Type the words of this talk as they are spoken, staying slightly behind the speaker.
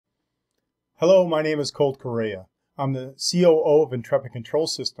Hello, my name is Colt. I'm the COO of Intrepid Control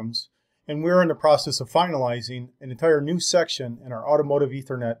Systems, and we're in the process of finalizing an entire new section in our Automotive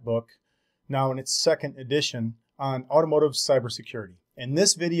Ethernet book, now in its second edition, on automotive cybersecurity. In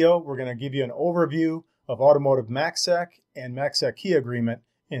this video, we're going to give you an overview of Automotive MACsec and MACsec Key Agreement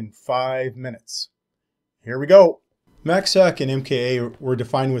in 5 minutes. Here we go. MACsec and MKA were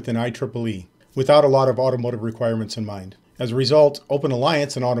defined within IEEE, without a lot of automotive requirements in mind. As a result, Open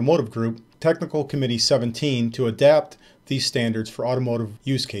Alliance and Automotive Group Technical Committee 17 to adapt these standards for automotive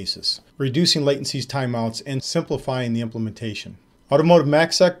use cases, reducing latencies, timeouts, and simplifying the implementation. Automotive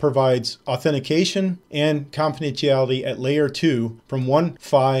MACsec provides authentication and confidentiality at layer 2 from one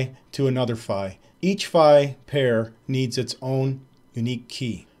PHY to another PHY. Each PHY pair needs its own unique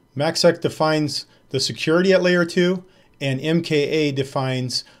key. MACsec defines the security at layer 2, and MKA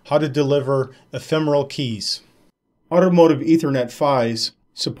defines how to deliver ephemeral keys. Automotive Ethernet PHYs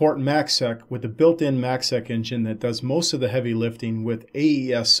support MACsec with a built-in MACsec engine that does most of the heavy lifting with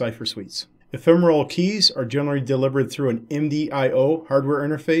AES cipher suites. Ephemeral keys are generally delivered through an MDIO hardware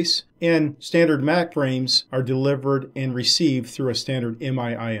interface, and standard MAC frames are delivered and received through a standard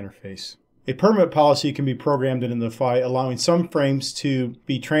MII interface. A permit policy can be programmed into the PHY, allowing some frames to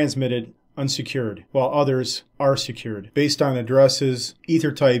be transmitted unsecured, while others are secured, based on addresses,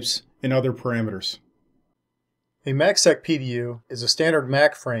 ether types, and other parameters. A MACsec PDU is a standard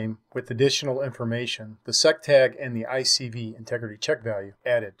MAC frame with additional information, the sec tag and the ICV integrity check value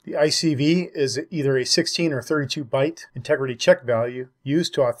added. The ICV is either a 16 or 32 byte integrity check value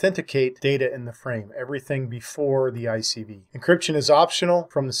used to authenticate data in the frame, everything before the ICV. Encryption is optional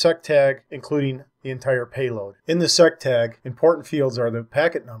from the sec tag, including the entire payload. In the sec tag, important fields are the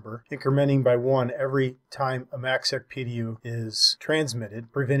packet number, incrementing by 1 every time a MACsec PDU is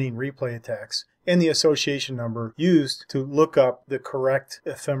transmitted, preventing replay attacks, and the association number used to look up the correct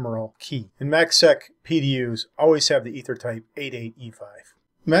ephemeral key. And MACsec PDUs always have the ether type 88E5.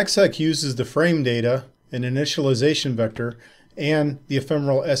 MACsec uses the frame data, an initialization vector, and the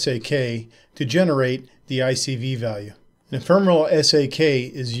ephemeral SAK to generate the ICV value. An ephemeral SAK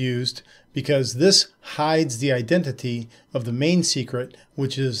is used because this hides the identity of the main secret,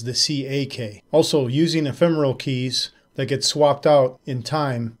 which is the CAK. Also, using ephemeral keys that get swapped out in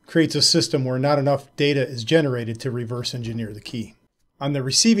time creates a system where not enough data is generated to reverse engineer the key. On the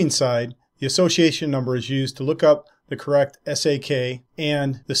receiving side, the association number is used to look up the correct SAK,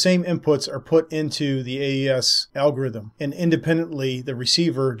 and the same inputs are put into the AES algorithm, and independently the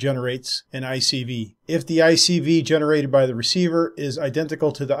receiver generates an ICV. If the ICV generated by the receiver is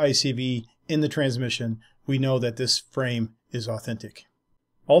identical to the ICV in the transmission, we know that this frame is authentic.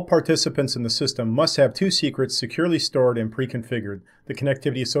 All participants in the system must have 2 secrets securely stored and pre-configured, the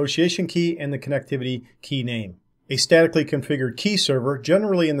connectivity association key and the connectivity key name. A statically configured key server,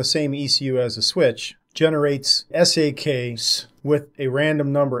 generally in the same ECU as a switch, generates SAKs with a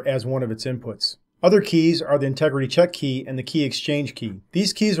random number as one of its inputs. Other keys are the integrity check key and the key exchange key.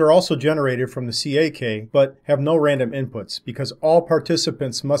 These keys are also generated from the CAK, but have no random inputs because all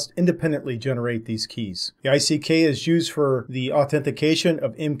participants must independently generate these keys. The ICK is used for the authentication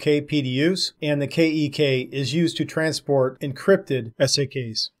of MK PDUs, and the KEK is used to transport encrypted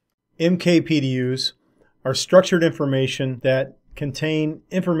SAKs. MK PDUs are structured information that contain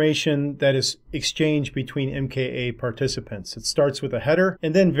information that is exchanged between MKA participants. It starts with a header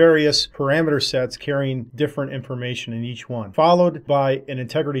and then various parameter sets carrying different information in each one, followed by an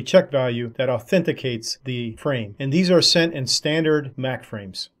integrity check value that authenticates the frame. And these are sent in standard MAC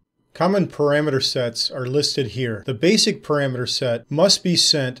frames. Common parameter sets are listed here. The basic parameter set must be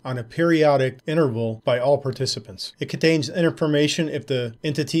sent on a periodic interval by all participants. It contains information if the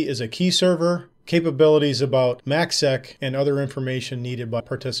entity is a key server, capabilities about MACsec, and other information needed by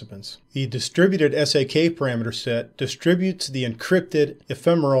participants. The distributed SAK parameter set distributes the encrypted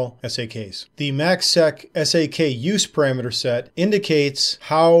ephemeral SAKs. The MACsec SAK use parameter set indicates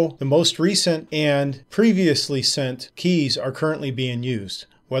how the most recent and previously sent keys are currently being used,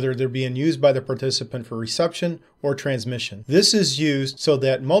 whether they're being used by the participant for reception or transmission. This is used so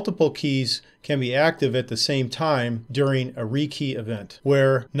that multiple keys can be active at the same time during a rekey event,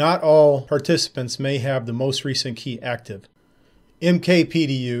 where not all participants may have the most recent key active. MK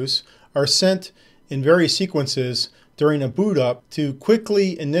PDUs are sent in various sequences during a boot up to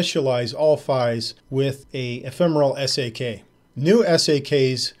quickly initialize all PHYs with a ephemeral SAK. New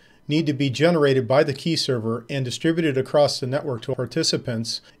SAKs need to be generated by the key server and distributed across the network to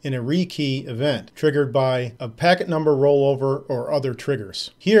participants in a rekey event triggered by a packet number rollover or other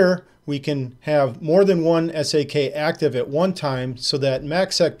triggers. Here, we can have more than one SAK active at one time so that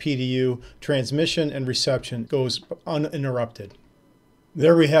MACsec PDU transmission and reception goes uninterrupted.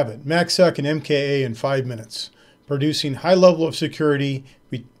 There we have it, MACsec and MKA in 5 minutes, producing high level of security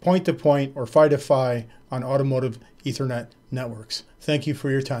point-to-point or PHY-to-PHY on automotive Ethernet networks. Thank you for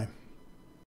your time.